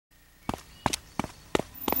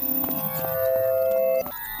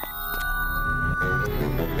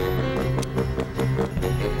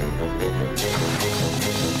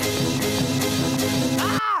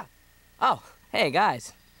Hey,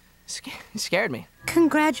 guys. You scared me.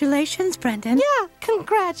 Congratulations, Brendan. Yeah,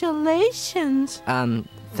 congratulations.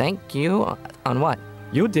 Thank you? On what?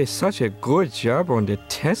 You did such a good job on the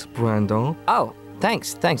test, Brandon. Oh,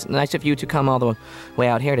 thanks. Nice of you to come all the way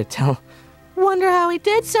out here to tell. Wonder how he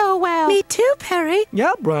did so well. Me too, Perry.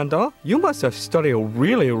 Yeah, Brandon, you must have studied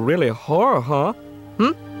really hard, huh?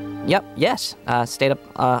 Yep, yes. Stayed up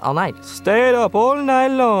all night. Stayed up all night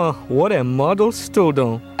long. What a model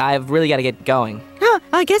student. I've really got to get going. Oh,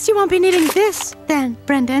 I guess you won't be needing this then,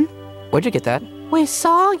 Brendan. Where'd you get that? We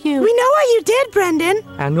saw you. We know what you did, Brendan.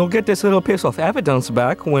 And you'll get this little piece of evidence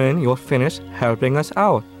back when you're finished helping us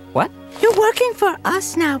out. What? You're working for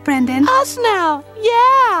us now, Brendan. Us now.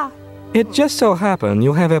 Yeah. It just so happened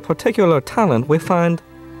you have a particular talent we find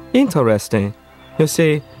interesting. You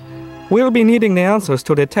see, we'll be needing the answers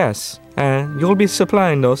to the tests, and you'll be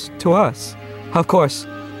supplying those to us. Of course,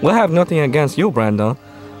 we'll have nothing against you, Brandon,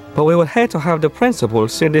 but we would hate to have the principal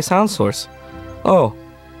see these answers. Oh,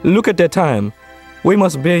 look at the time. We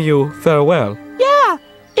must bid you farewell. Yeah.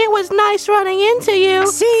 It was nice running into you.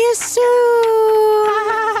 See you soon.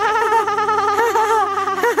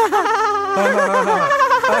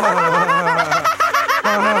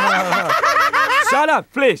 Shut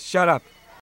up, please, shut up.